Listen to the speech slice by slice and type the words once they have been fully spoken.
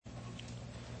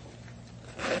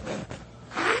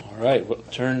All right, we'll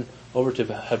turn over to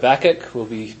Habakkuk. We'll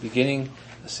be beginning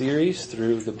a series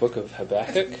through the book of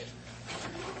Habakkuk.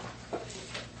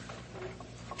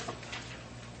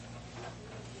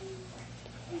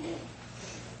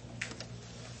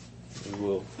 We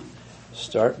will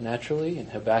start naturally in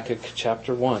Habakkuk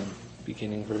chapter 1,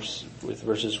 beginning with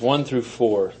verses 1 through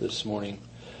 4 this morning.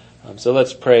 So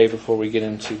let's pray before we get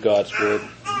into God's Word.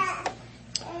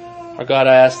 Our God,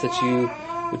 I ask that you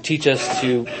would teach us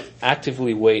to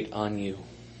actively wait on you.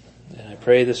 And I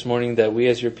pray this morning that we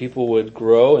as your people would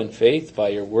grow in faith by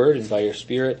your Word and by your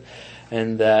Spirit,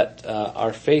 and that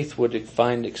our faith would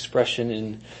find expression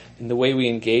in the way we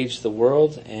engage the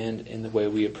world and in the way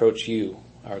we approach you,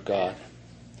 our God.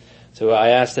 So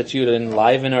I ask that you would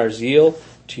enliven our zeal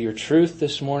to your truth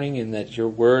this morning, and that your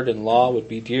word and law would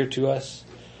be dear to us.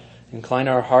 Incline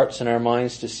our hearts and our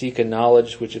minds to seek a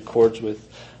knowledge which accords with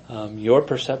your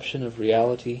perception of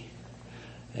reality,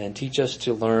 and teach us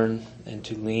to learn and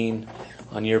to lean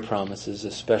on your promises,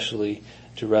 especially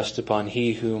to rest upon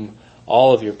he whom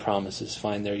all of your promises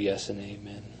find their yes and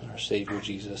amen, our Savior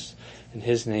Jesus. In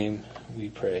his name we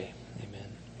pray.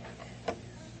 Amen.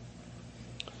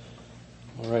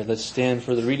 All right, let's stand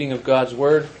for the reading of God's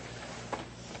Word.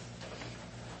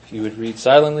 If you would read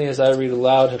silently as I read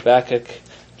aloud, Habakkuk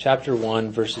chapter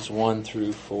 1, verses 1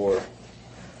 through 4.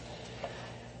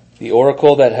 The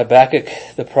oracle that Habakkuk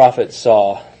the prophet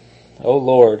saw. O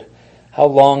Lord, how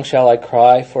long shall I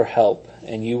cry for help,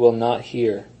 and you will not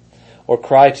hear, or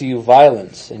cry to you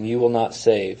violence, and you will not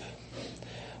save?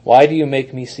 Why do you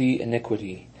make me see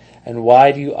iniquity, and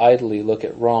why do you idly look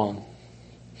at wrong?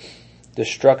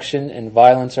 Destruction and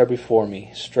violence are before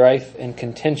me, strife and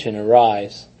contention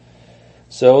arise.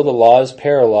 So the law is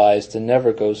paralyzed and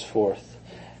never goes forth,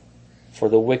 for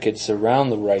the wicked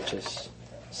surround the righteous.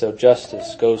 So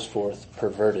justice goes forth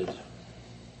perverted.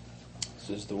 This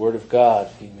is the word of God.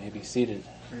 You may be seated.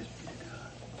 Praise be to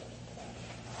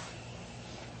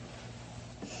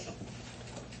God.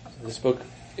 This book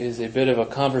is a bit of a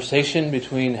conversation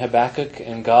between Habakkuk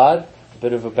and God, a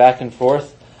bit of a back and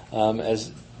forth.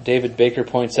 As David Baker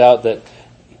points out, that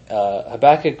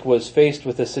Habakkuk was faced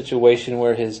with a situation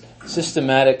where his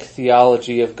systematic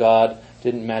theology of God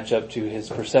didn't match up to his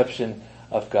perception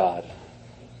of God.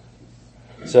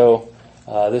 So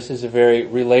this is a very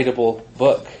relatable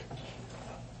book,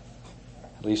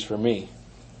 at least for me.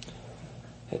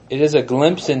 It is a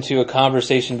glimpse into a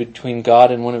conversation between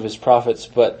God and one of his prophets,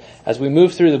 but as we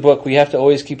move through the book, we have to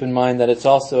always keep in mind that it's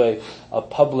also a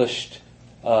published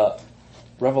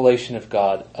revelation of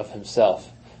God, of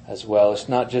himself as well. It's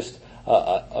not just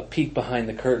a peek behind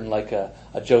the curtain like a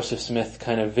Joseph Smith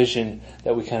kind of vision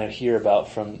that we kind of hear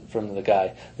about from the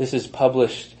guy. This is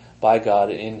published by God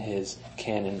in his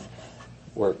canon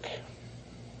work.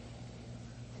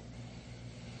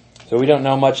 So we don't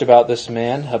know much about this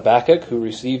man, Habakkuk, who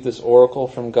received this oracle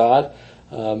from God,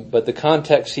 but the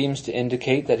context seems to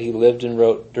indicate that he lived and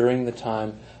wrote during the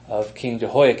time of King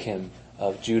Jehoiakim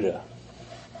of Judah.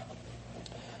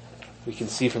 We can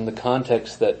see from the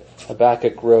context that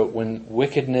Habakkuk wrote when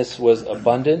wickedness was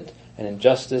abundant and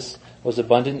injustice was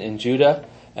abundant in Judah,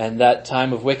 and that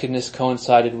time of wickedness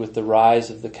coincided with the rise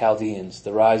of the Chaldeans,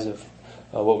 the rise of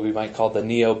what we might call the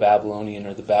Neo-Babylonian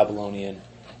or the Babylonian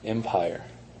Empire.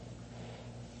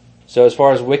 So as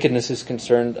far as wickedness is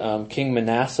concerned, King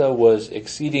Manasseh was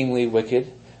exceedingly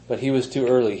wicked, but he was too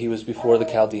early. He was before the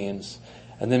Chaldeans.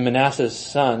 And then Manasseh's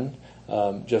son,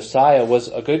 Josiah, was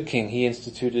a good king. He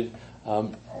instituted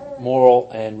moral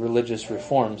and religious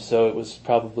reforms, so it was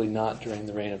probably not during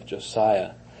the reign of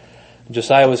Josiah.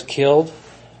 Josiah was killed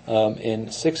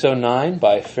in 609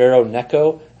 by Pharaoh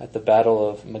Necho at the Battle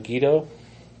of Megiddo.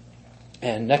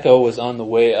 And Necho was on the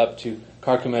way up to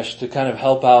Carchemish to kind of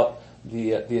help out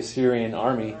the Assyrian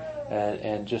army,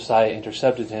 and Josiah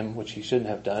intercepted him, which he shouldn't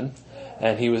have done,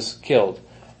 and he was killed.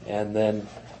 And then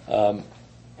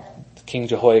King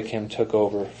Jehoiakim took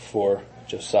over for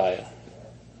Josiah.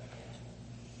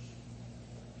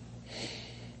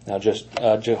 Now,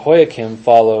 Jehoiakim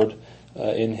followed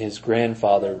in his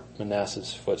grandfather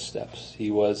Manasseh's footsteps.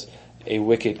 He was a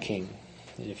wicked king.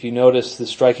 And if you notice the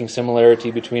striking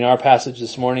similarity between our passage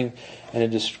this morning and a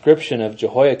description of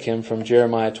Jehoiakim from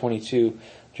Jeremiah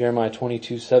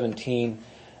 22:17,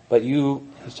 but you,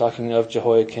 he's talking of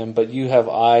Jehoiakim, but you have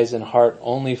eyes and heart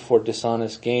only for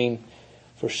dishonest gain,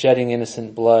 for shedding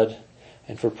innocent blood,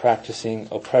 and for practicing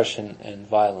oppression and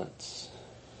violence.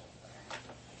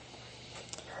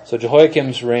 So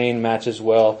Jehoiakim's reign matches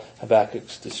well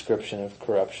Habakkuk's description of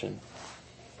corruption.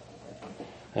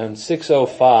 In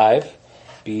 605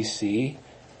 BC,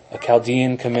 a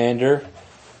Chaldean commander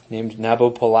named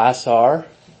Nabopolassar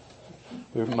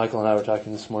Michael and I were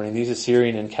talking this morning. These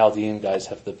Assyrian and Chaldean guys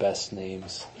have the best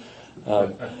names.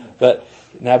 But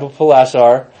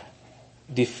Nabopolassar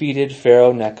defeated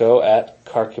Pharaoh Necho at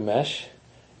Carchemish,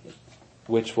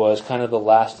 which was kind of the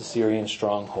last Assyrian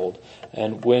stronghold.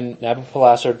 And when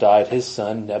Nabopolassar died, his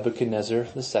son Nebuchadnezzar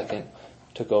II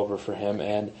took over for him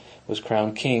and was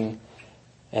crowned king.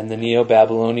 And the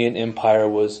Neo-Babylonian Empire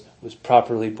was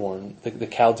properly born. The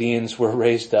Chaldeans were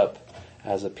raised up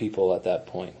as a people at that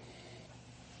point.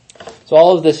 So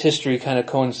all of this history kind of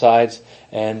coincides,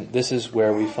 and this is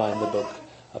where we find the book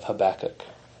of Habakkuk.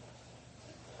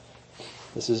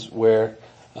 This is where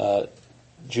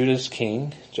Judah's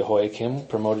king, Jehoiakim,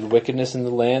 promoted wickedness in the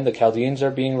land. The Chaldeans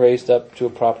are being raised up to a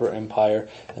proper empire,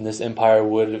 and this empire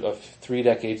would, 3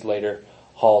 decades later,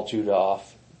 haul Judah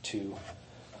off to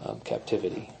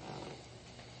captivity.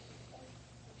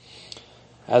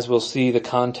 As we'll see, the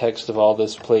context of all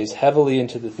this plays heavily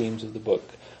into the themes of the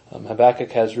book.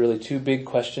 Habakkuk has really 2 big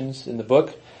questions in the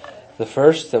book. The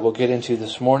first that we'll get into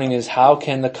this morning is, how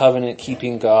can the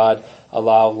covenant-keeping God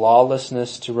allow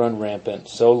lawlessness to run rampant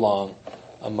so long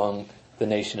among the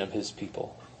nation of his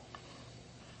people?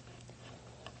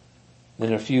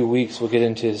 In a few weeks, we'll get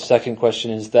into the second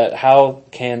question, is that how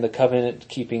can the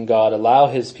covenant-keeping God allow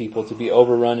his people to be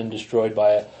overrun and destroyed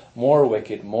by a more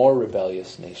wicked, more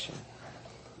rebellious nation?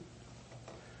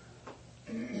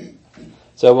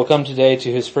 So we'll come today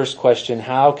to his first question: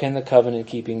 how can the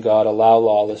covenant-keeping God allow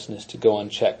lawlessness to go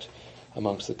unchecked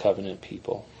amongst the covenant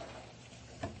people?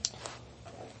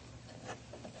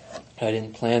 I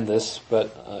didn't plan this,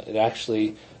 but it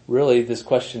actually, really, this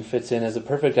question fits in as a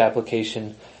perfect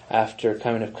application after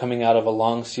kind of coming out of a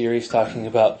long series talking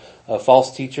about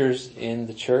false teachers in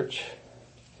the church.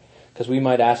 Because we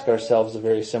might ask ourselves a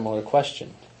very similar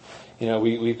question. You know,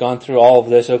 we've gone through all of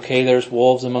this. Okay, there's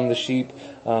wolves among the sheep.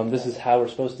 This is how we're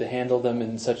supposed to handle them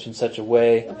in such and such a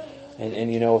way.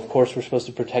 And you know, of course we're supposed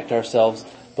to protect ourselves.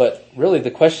 But really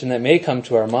the question that may come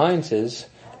to our minds is,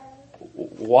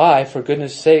 why, for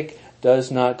goodness sake, does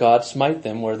not God smite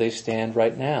them where they stand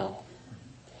right now?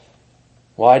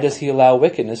 Why does he allow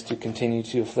wickedness to continue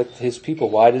to afflict his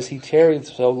people? Why does he tarry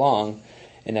so long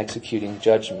in executing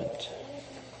judgment?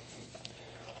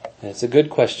 And it's a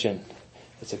good question.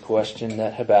 It's a question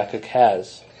that Habakkuk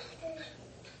has.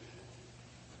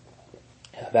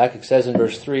 Habakkuk says in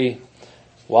verse 3,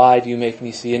 "Why do you make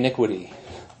me see iniquity?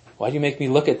 Why do you make me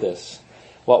look at this?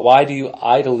 Why do you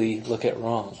idly look at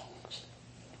wrong?"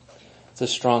 It's a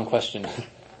strong question,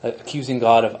 accusing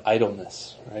God of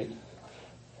idleness, right?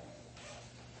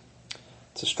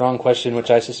 It's a strong question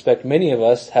which I suspect many of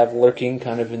us have lurking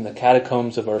kind of in the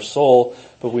catacombs of our soul,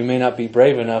 but we may not be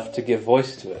brave enough to give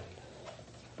voice to it.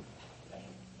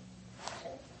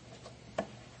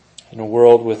 In a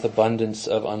world with abundance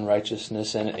of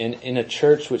unrighteousness, and in a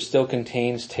church which still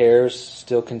contains tares,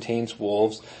 still contains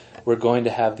wolves, we're going to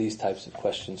have these types of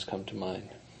questions come to mind.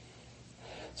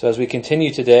 So as we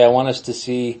continue today, I want us to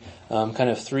see kind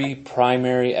of 3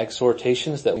 primary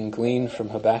exhortations that we can glean from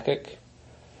Habakkuk.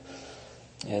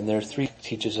 And there are 3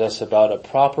 teaches us about a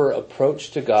proper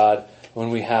approach to God when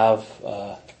we have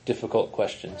difficult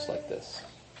questions like this.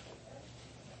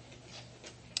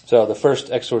 So the first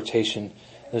exhortation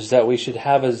is that we should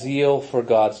have a zeal for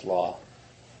God's law.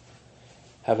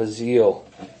 Have a zeal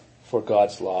for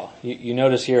God's law. You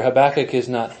notice here, Habakkuk is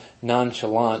not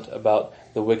nonchalant about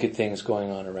the wicked things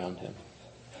going on around him.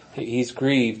 He's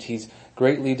grieved. He's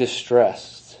greatly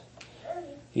distressed.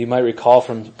 You might recall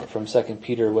from 2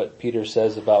 Peter what Peter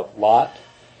says about Lot.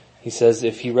 He says,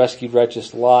 if he rescued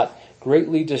righteous Lot,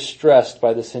 greatly distressed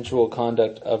by the sensual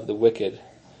conduct of the wicked.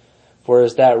 For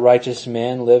as that righteous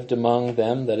man lived among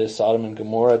them, that is Sodom and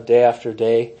Gomorrah, day after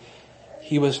day,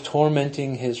 he was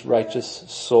tormenting his righteous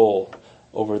soul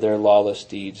over their lawless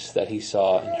deeds that he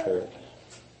saw and heard.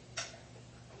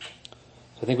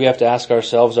 So I think we have to ask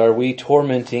ourselves, are we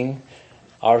tormenting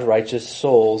our righteous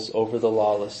souls over the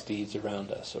lawless deeds around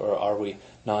us, or are we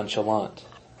nonchalant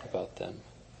about them?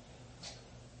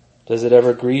 Does it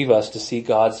ever grieve us to see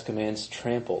God's commands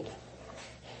trampled?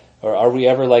 Or are we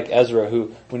ever like Ezra,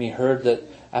 who, when he heard that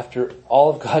after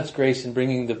all of God's grace in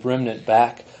bringing the remnant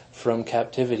back from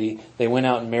captivity, they went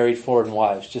out and married foreign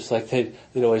wives, just like they'd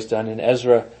always done. And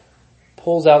Ezra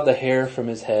pulls out the hair from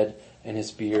his head and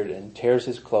his beard and tears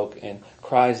his cloak and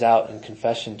cries out in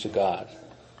confession to God.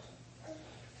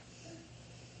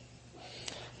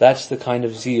 That's the kind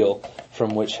of zeal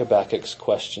from which Habakkuk's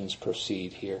questions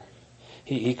proceed here.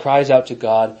 He cries out to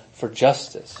God for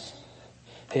justice.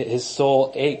 His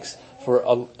soul aches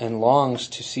for and longs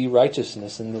to see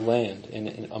righteousness in the land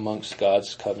and amongst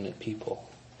God's covenant people.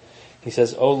 He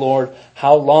says, "O Lord,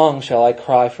 how long shall I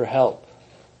cry for help?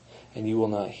 and you will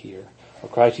not hear, or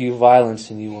cry to you violence,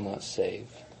 and you will not save.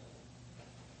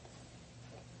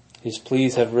 His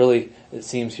pleas have really, it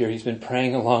seems here, he's been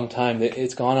praying a long time.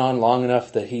 It's gone on long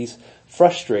enough that he's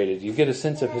frustrated. You get a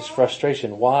sense of his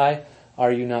frustration. Why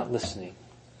are you not listening?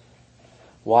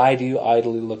 Why do you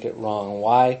idly look at wrong?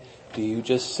 Why do you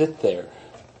just sit there?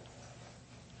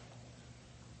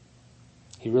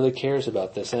 He really cares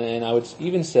about this. And I would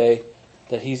even say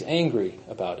that he's angry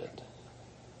about it.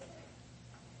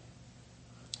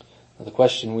 Now, the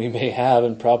question we may have,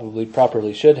 and probably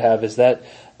properly should have, is that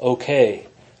okay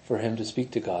for him to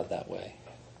speak to God that way?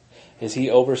 Is he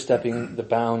overstepping the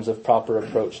bounds of proper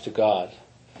approach to God?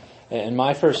 And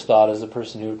my first thought as a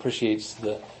person who appreciates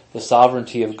the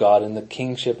sovereignty of God and the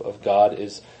kingship of God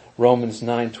is Romans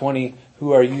 9:20,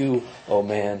 who are you, O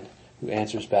man, who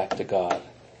answers back to God?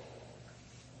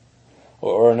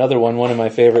 Or another one of my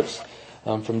favorites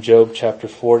from Job chapter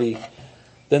 40.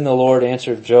 Then the Lord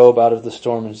answered Job out of the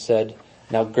storm and said,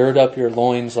 now gird up your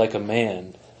loins like a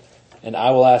man, and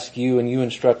I will ask you and you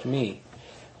instruct me.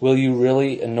 Will you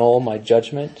really annul my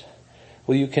judgment?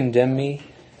 Will you condemn me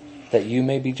that you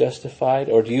may be justified?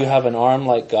 Or do you have an arm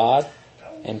like God?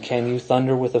 And can you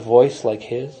thunder with a voice like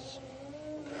his?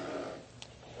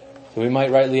 So we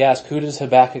might rightly ask, who does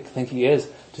Habakkuk think he is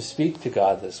to speak to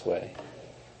God this way?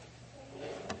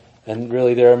 And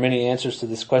really there are many answers to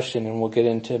this question, and we'll get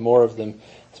into more of them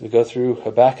as we go through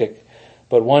Habakkuk.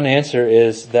 But one answer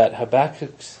is that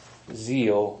Habakkuk's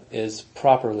zeal is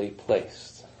properly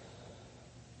placed.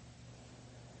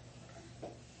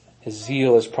 His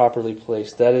zeal is properly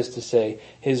placed. That is to say,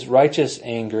 his righteous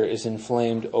anger is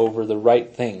inflamed over the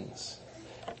right things,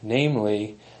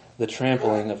 namely the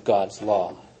trampling of God's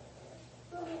law.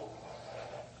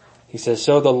 He says,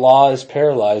 so the law is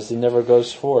paralyzed and never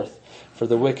goes forth. For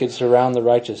the wicked surround the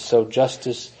righteous, so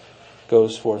justice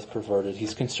goes forth perverted.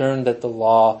 He's concerned that the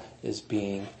law is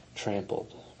being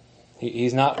trampled.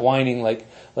 He's not whining like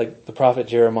the prophet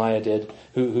Jeremiah did,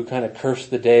 who kind of cursed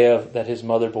the day that his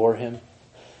mother bore him.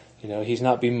 He's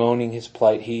not bemoaning his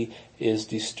plight. He is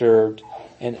disturbed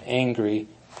and angry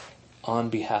on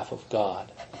behalf of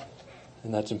God.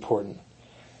 And that's important.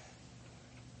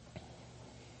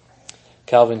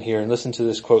 Calvin here, and listen to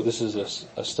this quote. This is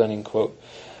a stunning quote.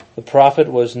 The prophet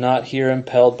was not here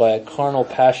impelled by a carnal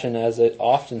passion as it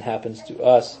often happens to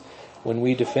us when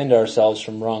we defend ourselves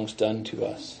from wrongs done to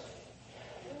us.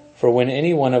 For when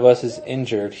any one of us is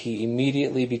injured, he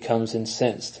immediately becomes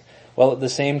incensed, while at the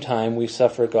same time we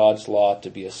suffer God's law to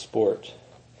be a sport,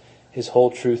 his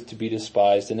whole truth to be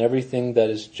despised, and everything that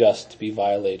is just to be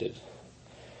violated.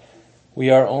 We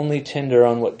are only tender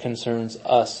on what concerns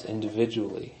us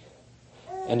individually.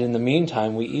 And in the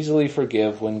meantime, we easily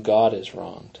forgive when God is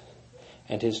wronged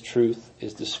and his truth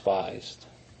is despised.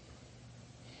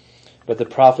 But the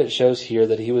prophet shows here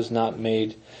that he was not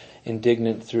made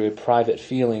indignant through a private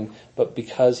feeling, but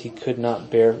because he could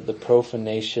not bear the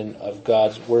profanation of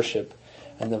God's worship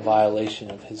and the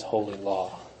violation of his holy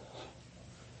law.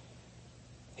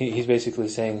 He's basically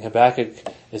saying Habakkuk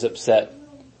is upset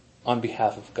on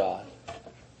behalf of God.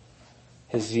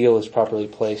 His zeal is properly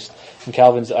placed. And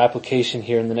Calvin's application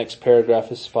here in the next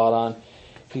paragraph is spot on.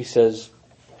 He says,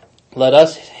 let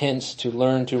us hence to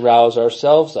learn to rouse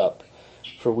ourselves up,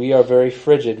 for we are very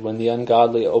frigid when the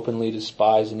ungodly openly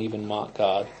despise and even mock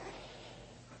God.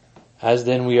 As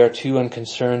then we are too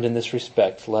unconcerned in this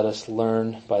respect, let us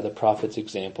learn by the prophet's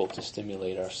example to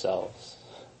stimulate ourselves.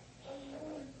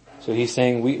 So he's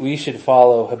saying we should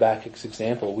follow Habakkuk's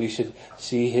example. We should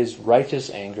see his righteous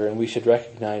anger, and we should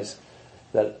recognize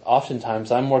that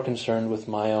oftentimes I'm more concerned with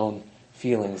my own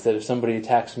feelings, that if somebody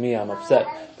attacks me, I'm upset.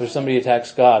 But if somebody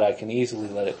attacks God, I can easily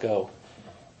let it go.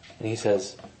 And he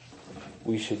says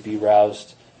we should be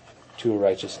roused to a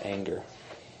righteous anger.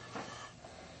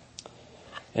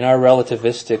 In our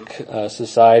relativistic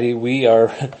society, we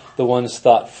are the ones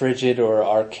thought frigid or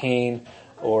arcane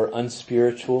or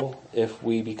unspiritual if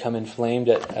we become inflamed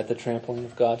at the trampling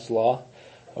of God's law.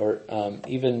 Or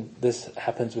even this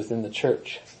happens within the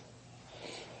church.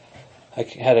 I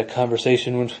had a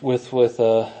conversation with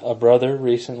a brother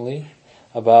recently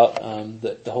about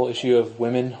the whole issue of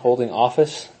women holding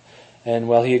office. And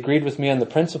while he agreed with me on the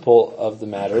principle of the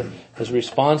matter, his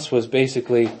response was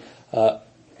basically,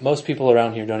 most people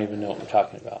around here don't even know what we're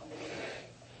talking about.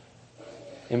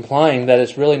 Implying that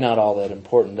it's really not all that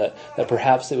important, that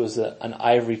perhaps it was an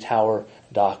ivory tower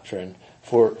doctrine,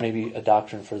 for maybe a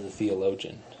doctrine for the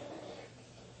theologian.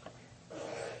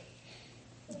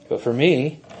 But for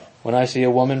me, when I see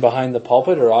a woman behind the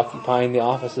pulpit or occupying the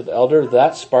office of elder,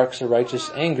 that sparks a righteous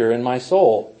anger in my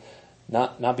soul.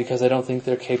 Not because I don't think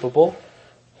they're capable,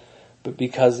 but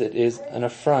because it is an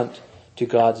affront to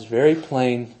God's very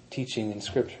plain teaching in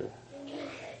Scripture.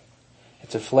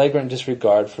 It's a flagrant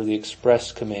disregard for the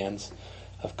express commands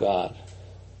of God.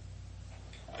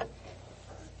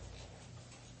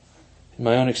 In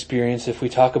my own experience, if we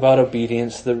talk about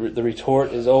obedience, the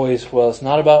retort is always, well, it's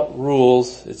not about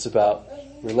rules, it's about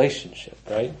relationship,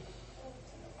 right?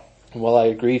 And while I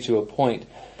agree to a point,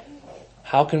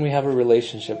 how can we have a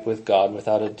relationship with God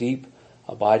without a deep,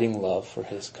 abiding love for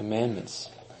His commandments?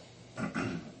 I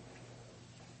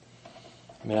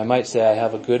mean, I might say I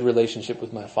have a good relationship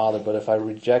with my Father, but if I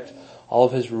reject all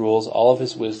of His rules, all of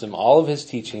His wisdom, all of His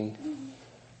teaching,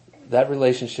 that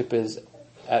relationship is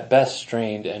at best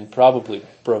strained and probably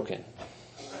broken.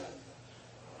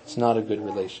 It's not a good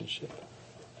relationship.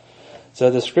 So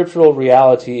the scriptural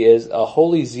reality is a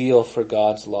holy zeal for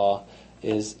God's law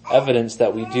is evidence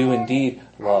that we do indeed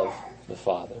love the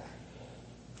Father.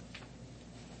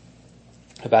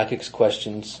 Habakkuk's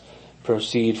questions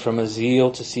proceed from a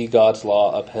zeal to see God's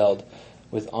law upheld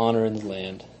with honor in the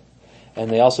land.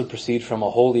 And they also proceed from a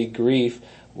holy grief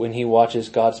when he watches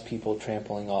God's people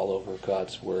trampling all over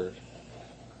God's word.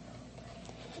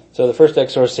 So the first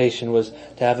exhortation was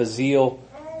to have a zeal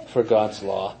for God's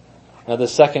law. Now the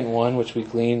second one, which we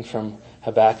glean from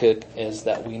Habakkuk, is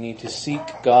that we need to seek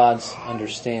God's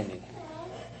understanding.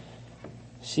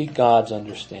 Seek God's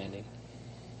understanding.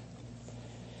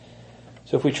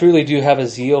 So if we truly do have a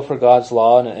zeal for God's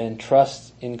law and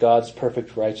trust in God's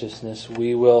perfect righteousness,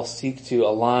 we will seek to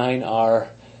align our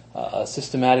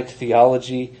systematic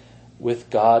theology with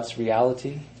God's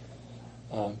reality.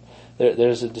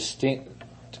 There's a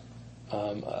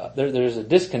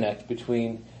disconnect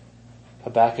between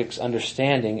Habakkuk's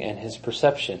understanding and his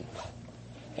perception.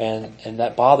 And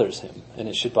that bothers him, and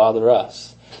it should bother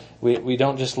us. We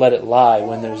don't just let it lie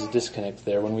when there's a disconnect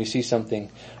there. When we see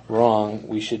something wrong,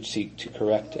 we should seek to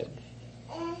correct it.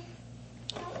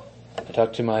 I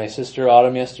talked to my sister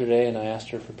Autumn yesterday, and I asked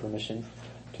her for permission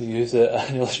to use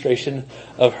an illustration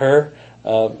of her.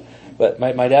 But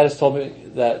my dad has told me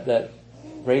that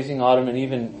raising Autumn, and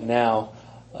even now,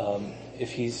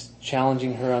 if he's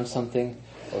challenging her on something,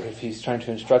 or if he's trying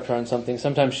to instruct her on something,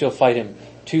 sometimes she'll fight him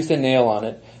tooth and nail on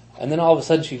it, and then all of a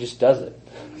sudden she just does it.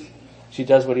 She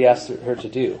does what he asks her to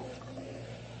do.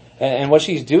 And what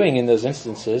she's doing in those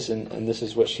instances, and this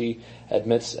is what she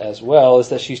admits as well, is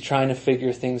that she's trying to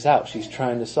figure things out. She's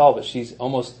trying to solve it. She's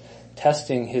almost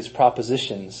testing his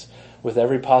propositions with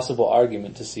every possible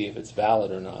argument to see if it's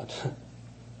valid or not.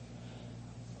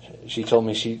 She told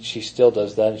me she still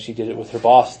does that, and she did it with her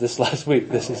boss this last week.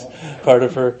 This is part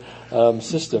of her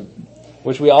system,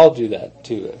 which we all do that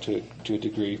to a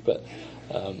degree. But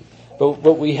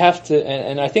we have to,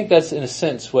 and I think that's in a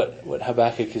sense what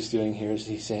Habakkuk is doing here. Is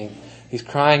he's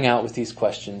crying out with these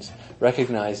questions,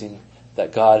 recognizing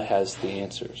that God has the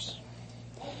answers.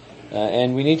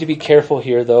 And we need to be careful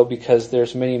here, though, because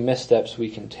there's many missteps we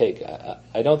can take.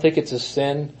 I don't think it's a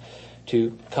sin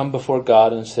to come before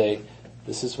God and say,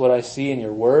 this is what I see in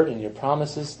your word and your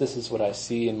promises. This is what I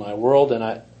see in my world,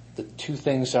 and the two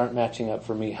things aren't matching up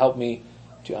for me. Help me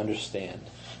to understand.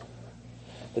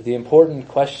 But the important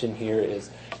question here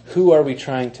is, who are we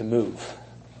trying to move?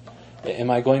 Am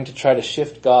I going to try to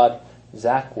shift God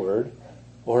Zach-ward,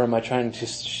 or am I trying to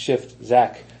shift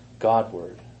Zach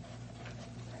God-ward?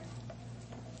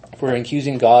 If we're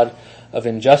accusing God of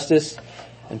injustice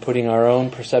and putting our own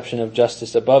perception of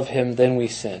justice above Him, then we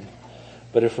sin.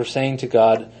 But if we're saying to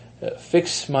God,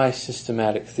 fix my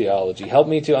systematic theology, help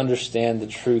me to understand the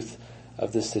truth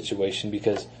of this situation,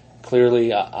 because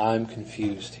clearly I'm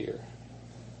confused here.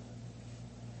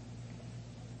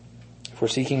 If we're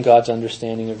seeking God's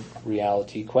understanding of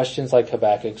reality, questions like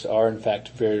Habakkuk's are in fact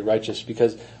very righteous,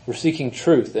 because we're seeking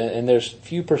truth, and there's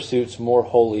few pursuits more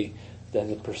holy than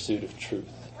the pursuit of truth.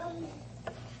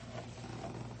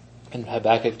 And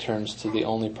Habakkuk turns to the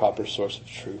only proper source of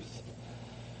truth.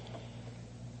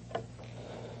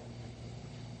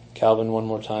 Calvin, one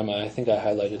more time, I think I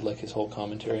highlighted like his whole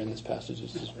commentary on this passage.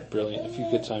 It's just brilliant. If you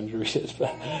get time to read it.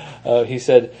 But, he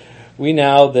said, we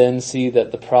now then see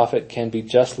that the prophet can be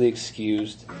justly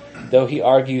excused, though he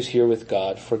argues here with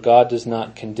God, for God does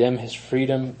not condemn this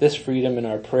freedom in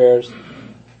our prayers,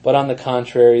 but on the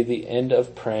contrary, the end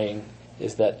of praying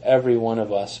is that every one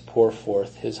of us pour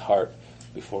forth his heart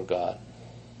before God.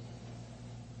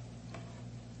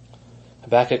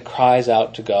 Habakkuk cries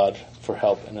out to God for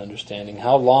help and understanding.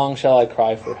 How long shall I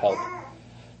cry for help?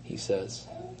 He says.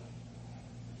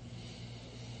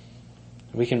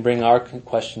 We can bring our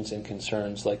questions and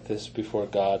concerns like this before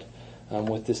God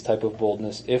with this type of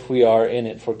boldness if we are in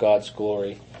it for God's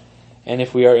glory, and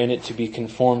if we are in it to be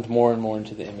conformed more and more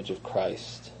into the image of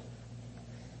Christ.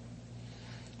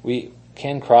 We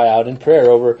can cry out in prayer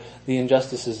over the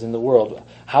injustices in the world.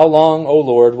 How long, O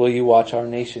Lord, will you watch our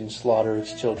nation slaughter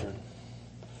its children?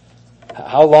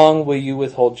 How long will you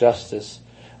withhold justice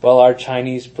while our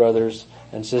Chinese brothers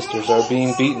and sisters are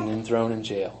being beaten and thrown in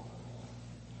jail?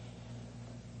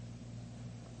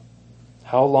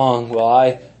 How long will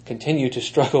I continue to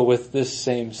struggle with this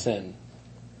same sin?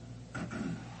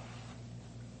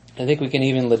 I think we can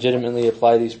even legitimately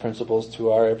apply these principles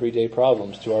to our everyday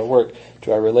problems, to our work,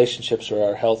 to our relationships, or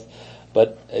our health.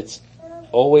 But it's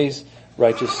always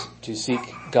righteous to seek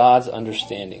God's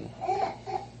understanding.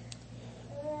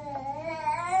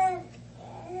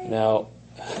 Now,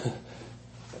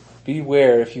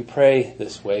 beware if you pray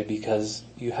this way, because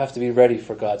you have to be ready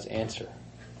for God's answer.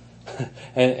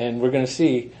 and we're going to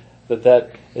see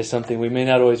that is something we may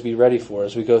not always be ready for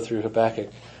as we go through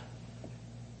Habakkuk.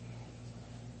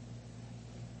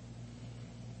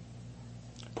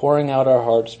 Pouring out our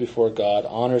hearts before God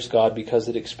honors God because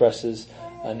it expresses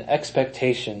an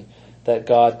expectation that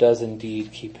God does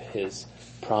indeed keep His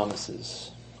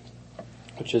promises,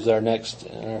 which is our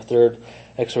third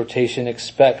exhortation.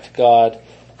 Expect God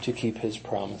to keep His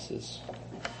promises.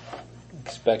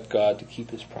 Expect God to keep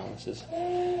His promises.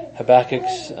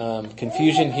 Habakkuk's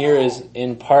confusion here is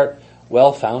in part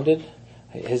well-founded.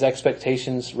 His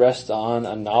expectations rest on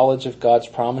a knowledge of God's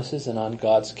promises and on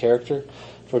God's character.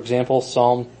 For example,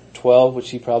 Psalm 12, which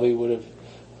he probably would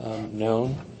have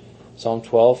known. Psalm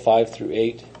 12, 5 through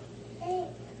 8.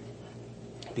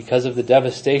 Because of the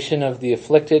devastation of the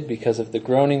afflicted, because of the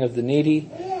groaning of the needy,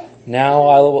 now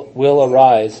I will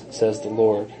arise, says the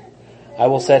Lord. I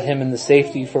will set him in the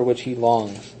safety for which he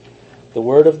longs. The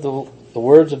words of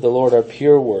the Lord are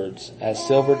pure words, as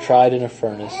silver tried in a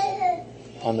furnace,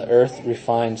 on the earth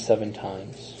refined 7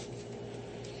 times.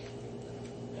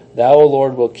 Thou, O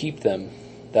Lord, will keep them.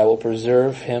 Thou will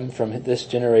preserve him from this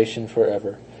generation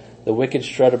forever. The wicked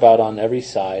strut about on every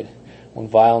side, when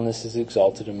vileness is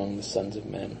exalted among the sons of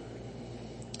men.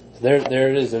 So there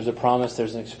it is. There's a promise.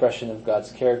 There's an expression of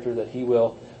God's character that He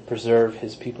will preserve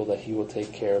His people, that He will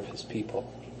take care of His people.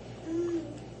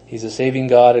 He's a saving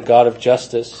God, a God of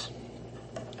justice.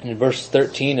 And in verse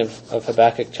 13 of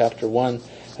Habakkuk chapter 1,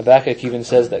 Habakkuk even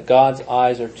says that God's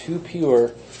eyes are too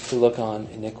pure to look on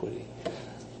iniquity.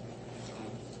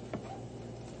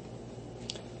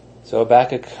 So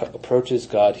Habakkuk approaches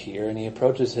God here, and he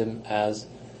approaches Him as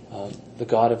the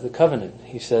God of the covenant.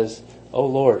 He says, O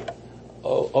Lord,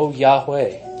 O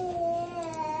Yahweh,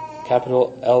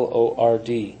 capital Lord,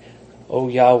 O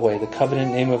Yahweh, the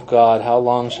covenant name of God, how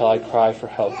long shall I cry for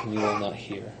help and you will not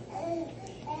hear?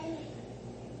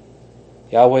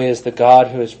 Yahweh is the God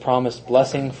who has promised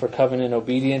blessing for covenant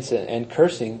obedience and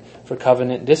cursing for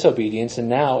covenant disobedience. And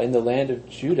now in the land of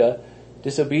Judah,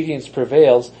 disobedience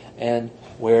prevails, and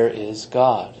where is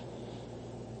God?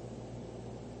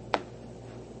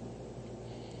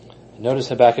 Notice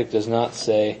Habakkuk does not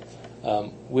say,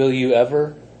 will you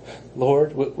ever,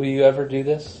 Lord, will you ever do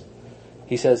this?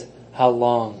 He says, how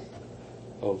long,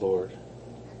 O Lord?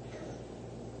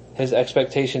 His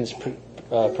expectations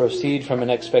proceed from an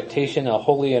expectation, a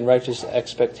holy and righteous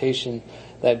expectation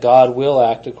that God will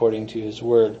act according to His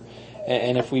word.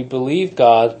 And if we believe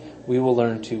God, we will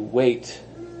learn to wait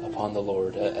upon the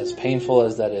Lord, as painful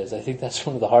as that is. I think that's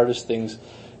one of the hardest things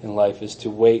in life, is to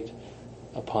wait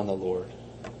upon the Lord.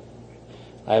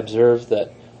 I observe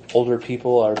that older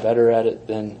people are better at it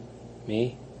than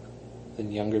me,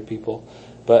 than younger people.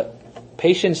 But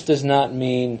patience does not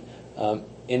mean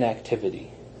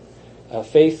inactivity.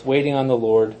 Faith, waiting on the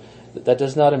Lord, that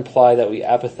does not imply that we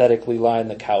apathetically lie on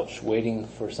the couch waiting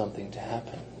for something to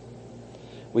happen.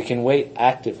 We can wait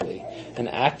actively. An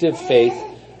active faith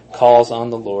calls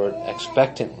on the Lord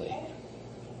expectantly.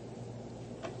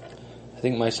 I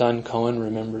think my son Cohen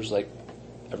remembers like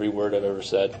every word I've ever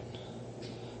said.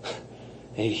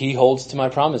 He holds to my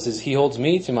promises. He holds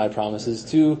me to my promises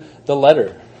to the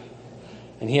letter.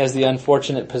 And he has the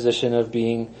unfortunate position of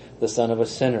being the son of a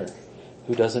sinner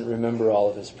who doesn't remember all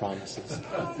of his promises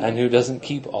and who doesn't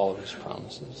keep all of his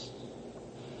promises.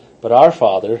 But our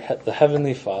Father, the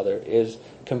Heavenly Father, is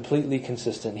completely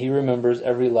consistent. He remembers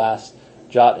every last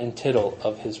jot and tittle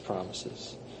of His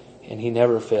promises, and He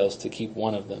never fails to keep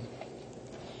one of them.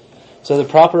 So the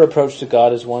proper approach to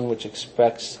God is one which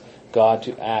expects God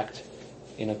to act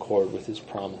in accord with His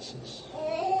promises.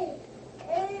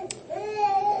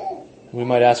 We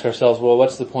might ask ourselves, well,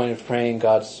 what's the point of praying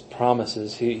God's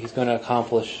promises? He's going to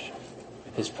accomplish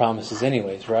His promises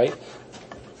anyways, right?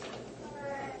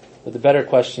 But the better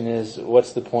question is,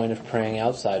 what's the point of praying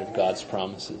outside of God's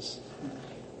promises?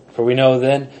 For we know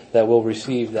then that we'll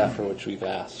receive that for which we've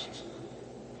asked.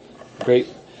 Great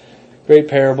great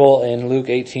parable in Luke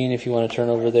 18, if you want to turn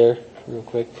over there real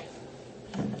quick.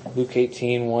 Luke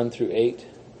 18, 1 through 8.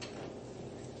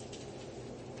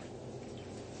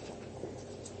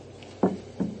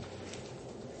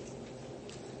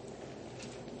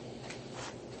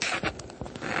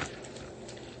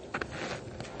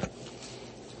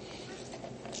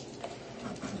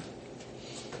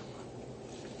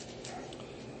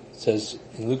 It says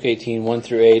in Luke 18, 1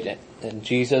 through 8, and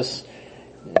Jesus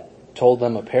told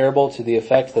them a parable to the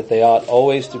effect that they ought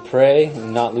always to pray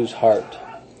and not lose heart.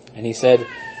 And he said,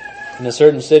 in a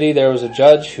certain city there was a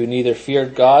judge who neither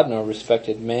feared God nor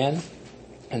respected man.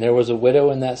 And there was a widow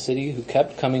in that city who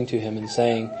kept coming to him and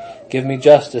saying, give me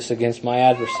justice against my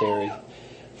adversary.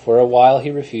 For a while he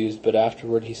refused, but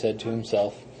afterward he said to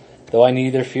himself, though I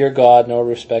neither fear God nor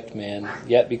respect man,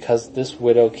 yet because this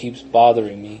widow keeps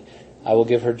bothering me, I will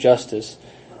give her justice,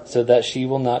 so that she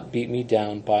will not beat me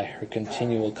down by her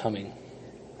continual coming.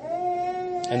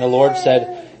 And the Lord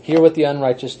said, hear what the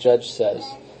unrighteous judge says.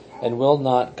 And will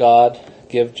not God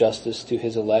give justice to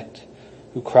his elect,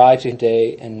 who cry to him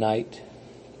day and night?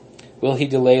 Will he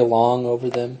delay long over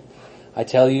them? I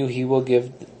tell you, he will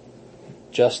give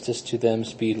justice to them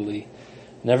speedily.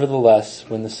 Nevertheless,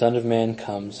 when the Son of Man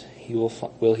comes,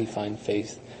 will he find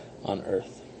faith on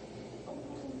earth?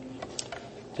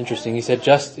 It's interesting. He said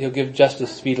he'll give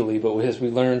justice speedily, but as we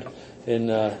learned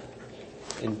in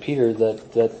Peter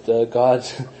that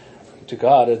God's to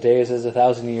God a day is as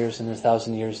 1,000 years, and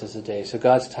 1,000 years as a day. So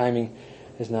God's timing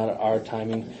is not our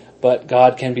timing, but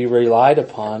God can be relied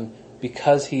upon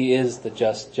because he is the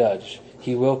just judge.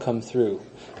 He will come through.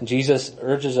 And Jesus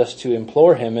urges us to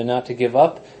implore him and not to give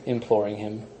up imploring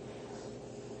him.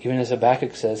 Even as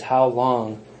Habakkuk says, how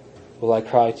long will I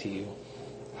cry to you?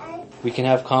 We can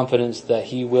have confidence that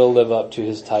he will live up to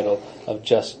his title of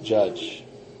just judge.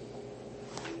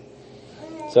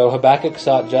 So Habakkuk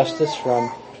sought justice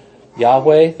from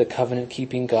Yahweh, the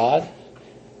covenant-keeping God,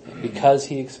 because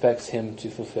he expects him to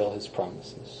fulfill his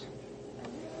promises.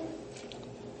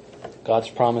 God's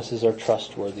promises are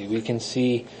trustworthy. We can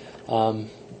see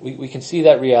we can see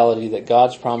that reality that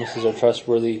God's promises are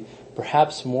trustworthy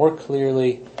perhaps more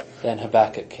clearly than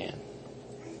Habakkuk can.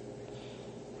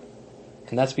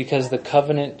 And that's because the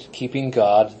covenant-keeping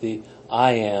God, the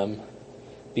I Am,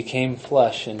 became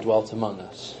flesh and dwelt among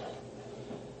us.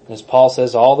 And as Paul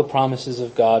says, all the promises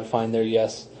of God find their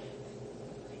yes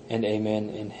and amen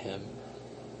in him.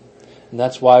 And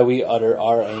that's why we utter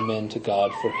our amen to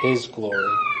God for his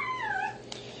glory.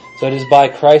 So it is by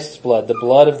Christ's blood, the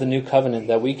blood of the new covenant,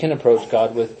 that we can approach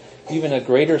God with even a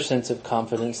greater sense of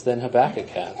confidence than Habakkuk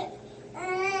had.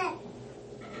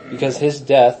 Because his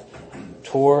death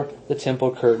tore the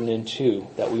temple curtain in two,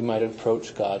 that we might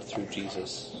approach God through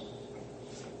Jesus.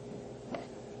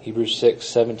 Hebrews 6,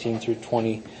 17 through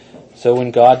 20. So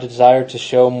when God desired to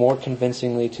show more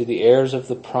convincingly to the heirs of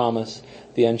the promise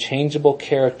the unchangeable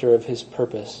character of his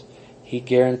purpose, he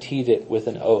guaranteed it with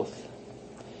an oath,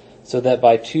 so that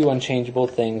by two unchangeable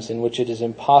things in which it is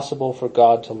impossible for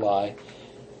God to lie,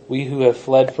 we who have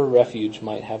fled for refuge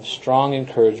might have strong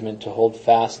encouragement to hold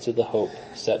fast to the hope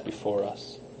set before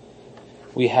us.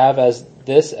 We have as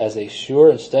a sure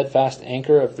and steadfast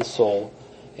anchor of the soul,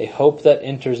 a hope that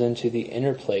enters into the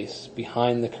inner place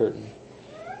behind the curtain,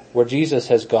 where Jesus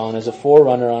has gone as a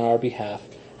forerunner on our behalf,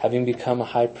 having become a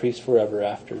high priest forever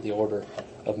after the order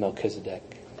of Melchizedek.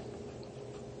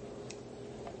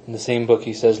 In the same book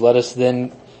he says, let us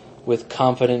then with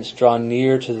confidence draw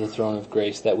near to the throne of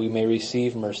grace, that we may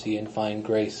receive mercy and find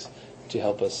grace to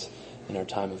help us in our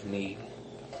time of need.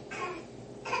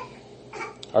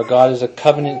 Our God is a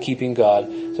covenant-keeping God,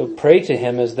 so pray to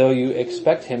him as though you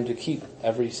expect him to keep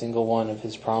every single one of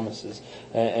his promises,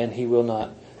 and he will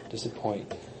not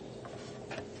disappoint.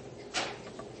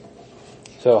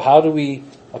 So how do we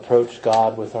approach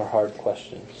God with our hard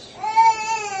questions?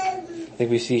 I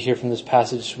think we see here from this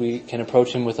passage we can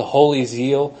approach him with a holy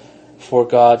zeal for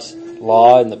God's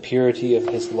law and the purity of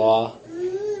his law.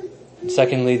 And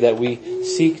secondly, that we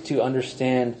seek to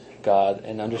understand God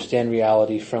and understand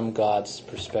reality from God's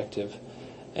perspective.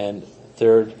 And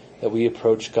third, that we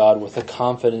approach God with a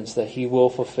confidence that he will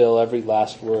fulfill every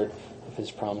last word of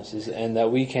his promises, and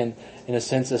that we can, in a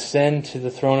sense, ascend to the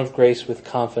throne of grace with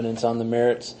confidence on the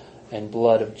merits and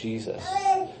blood of Jesus,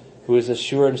 who is a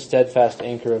sure and steadfast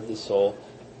anchor of the soul,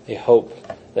 a hope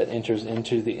that enters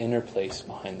into the inner place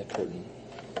behind the curtain.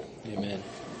 Amen.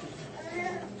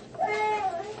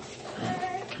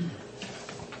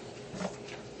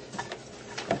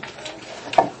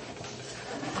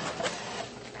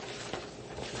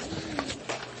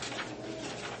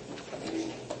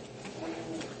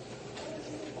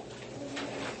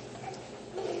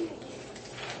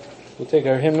 We'll take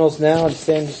our hymnals now and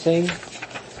stand to sing.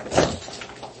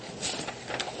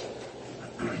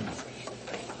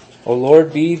 O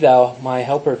Lord, be thou my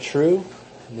helper true.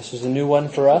 And this is a new one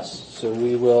for us, so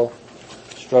we will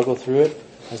struggle through it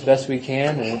as best we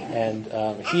can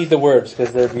and heed the words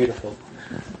because they're beautiful.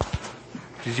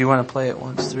 Did you want to play it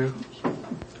once through?